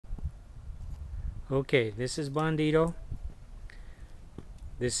Okay, this is Bandido.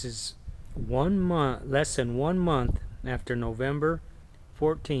 This is 1 month, less than 1 month after November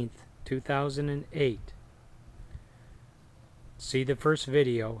 14th, 2008. See the first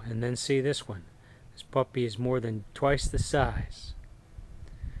video and then see this one. This puppy is more than twice the size.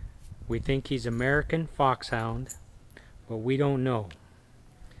 We think he's American Foxhound, but we don't know.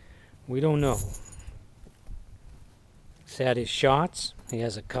 We don't know. He's had his shots. He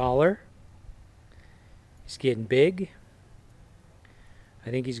has a collar. He's getting big. I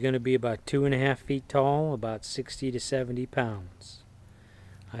think he's going to be about 2.5 feet tall, about 60 to 70 pounds.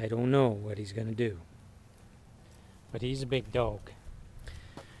 I don't know what he's going to do. But he's a big dog.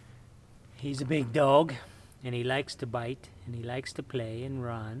 He's a big dog, and he likes to bite, and he likes to play and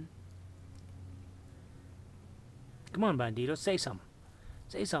run. Come on, Bandido, say something.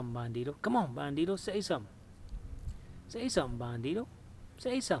 Say something, Bandido. Come on, Bandido, say something. Say something, Bandido.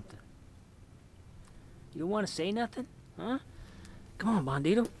 Say something. You don't want to say nothing? Huh? Come on,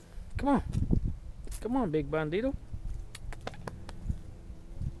 Bandido. Come on. Come on, big Bandido.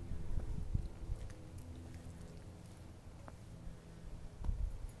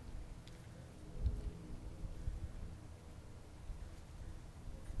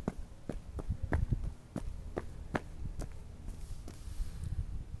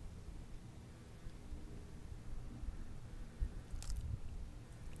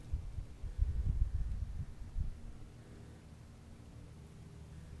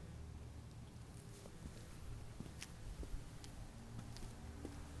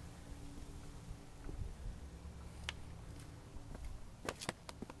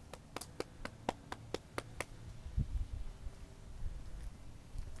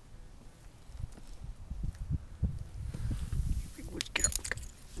 Get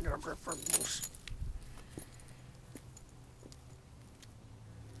up.